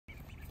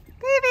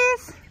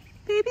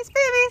Babies,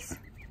 babies.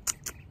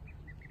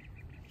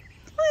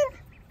 Come on.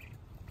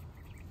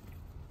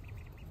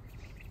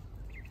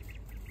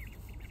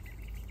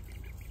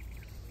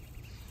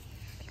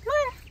 Come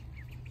on.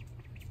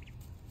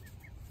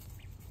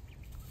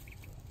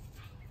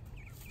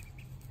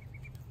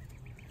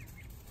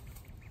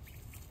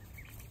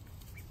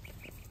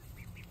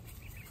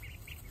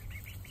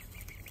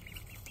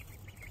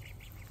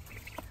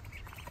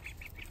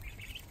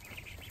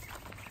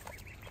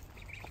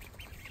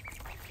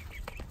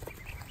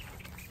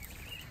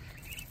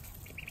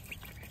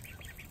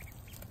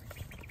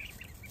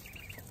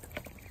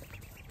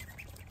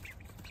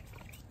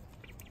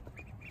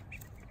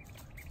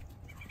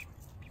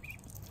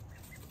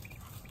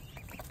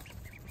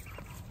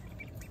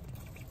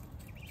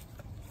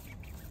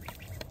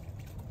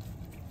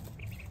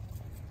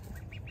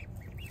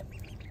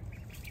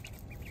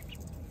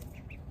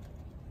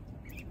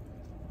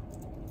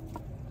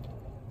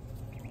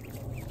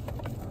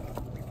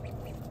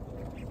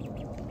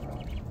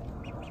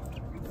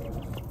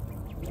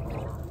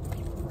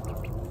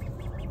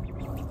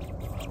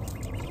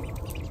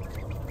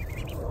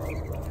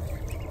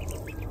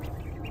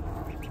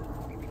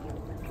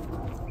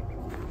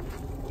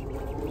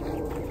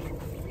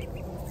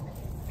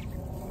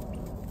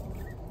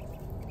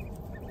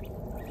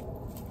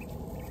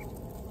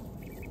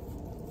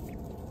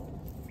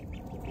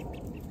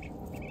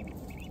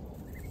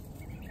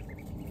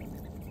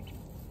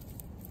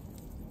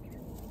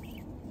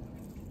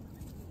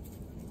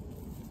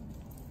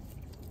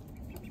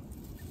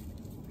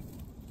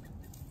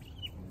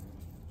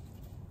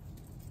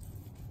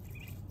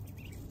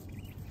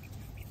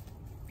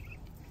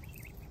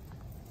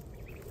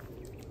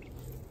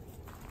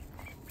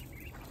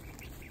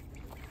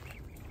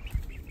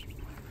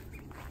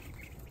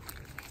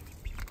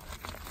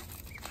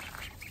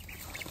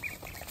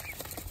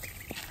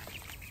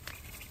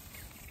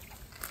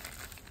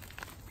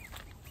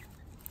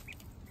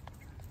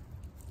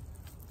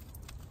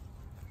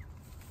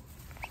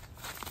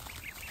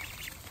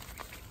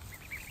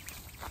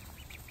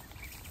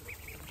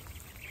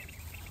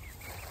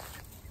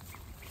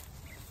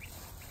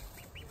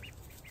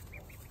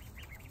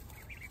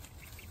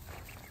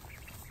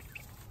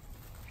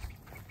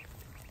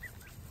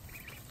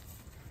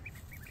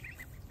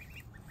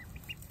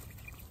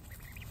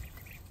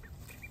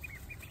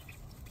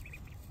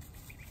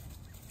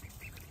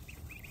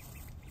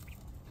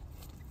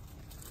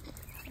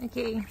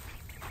 Okay,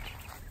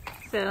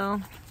 so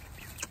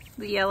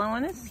the yellow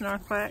one is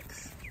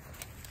Snorquax.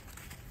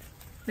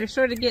 They're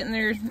sort of getting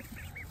their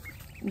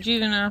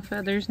juvenile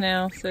feathers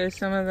now, so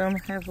some of them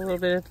have a little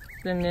bit of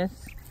thinness,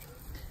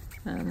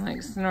 like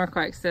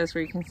Snorquax does,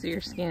 where you can see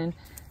her skin.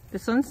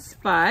 This one's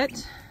Spot,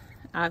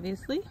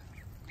 obviously.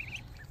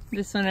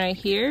 This one right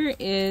here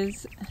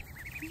is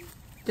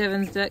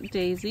Devon's Duck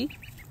Daisy.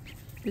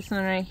 This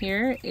one right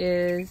here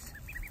is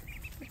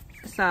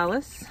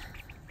Solace.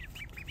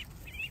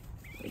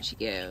 Where'd she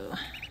go?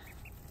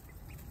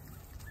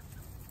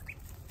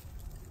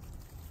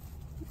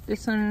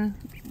 This one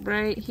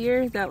right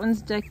here, that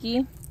one's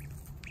Ducky.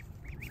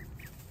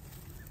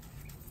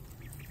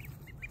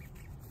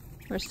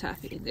 Where's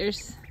Toffee?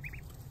 There's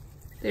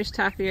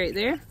Toffee right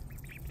there.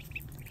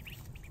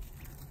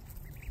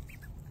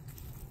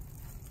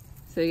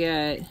 So we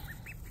got,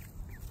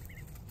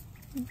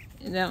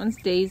 that one's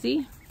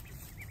Daisy.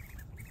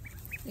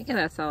 I think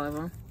that's all of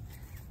them.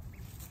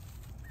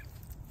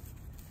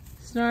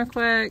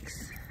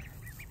 Snorquax,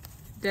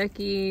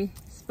 Ducky,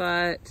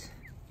 Spot,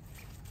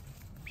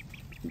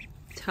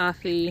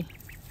 Toffee,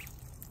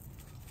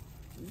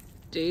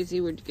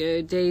 Daisy would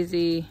go,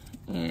 Daisy,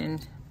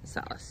 and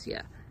Solace,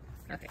 yeah.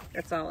 Okay,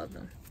 that's all of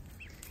them.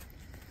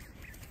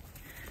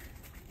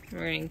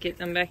 We're gonna get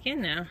them back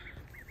in now.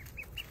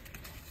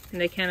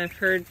 And they kind of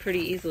herd pretty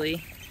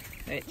easily,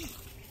 which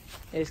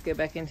they just go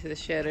back into the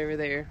shed over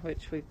there,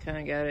 which we've kind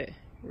of got it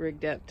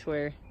rigged up to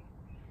where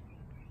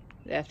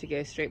they have to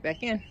go straight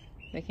back in.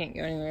 They can't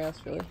go anywhere else,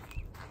 really.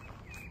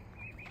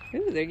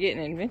 Ooh, they're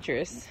getting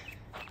adventurous.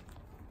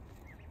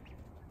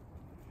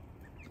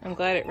 I'm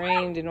glad it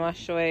rained and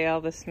washed away all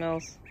the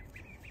smells.